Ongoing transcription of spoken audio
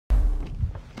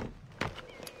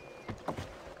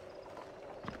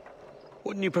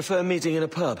Wouldn't you prefer meeting in a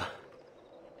pub?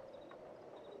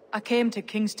 I came to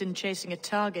Kingston chasing a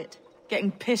target.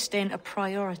 Getting pissed ain't a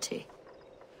priority.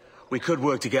 We could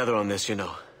work together on this, you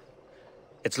know.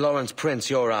 It's Lawrence Prince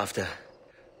you're after.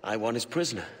 I want his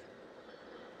prisoner.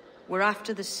 We're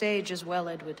after the Sage as well,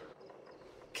 Edward.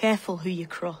 Careful who you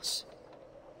cross.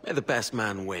 May the best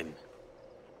man win.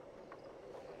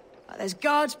 There's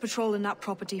guards patrolling that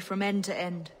property from end to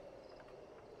end.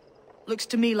 Looks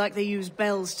to me like they use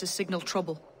bells to signal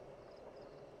trouble.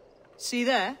 See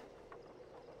there?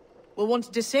 We'll want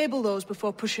to disable those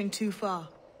before pushing too far.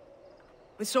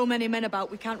 With so many men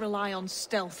about, we can't rely on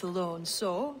stealth alone,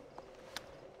 so...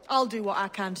 I'll do what I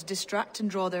can to distract and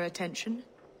draw their attention,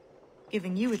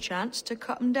 giving you a chance to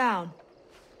cut them down.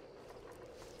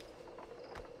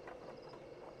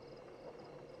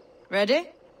 Ready?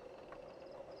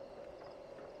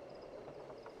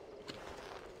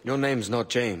 Your name's not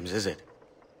James, is it?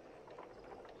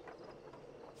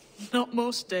 Not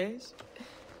most days.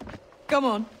 Come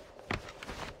on.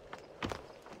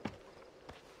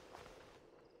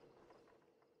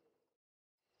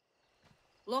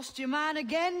 Lost your man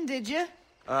again, did you?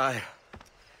 Aye.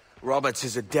 Roberts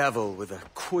is a devil with a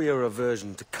queer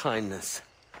aversion to kindness.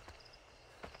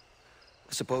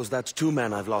 I suppose that's 2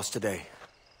 men I've lost today.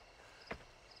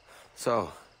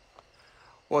 So,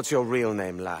 what's your real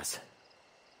name, lass?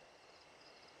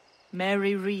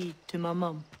 Mary Reed to my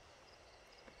mum.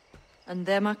 And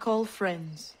them I call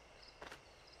friends.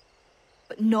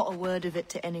 But not a word of it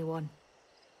to anyone.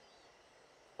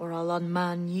 Or I'll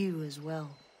unman you as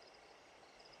well.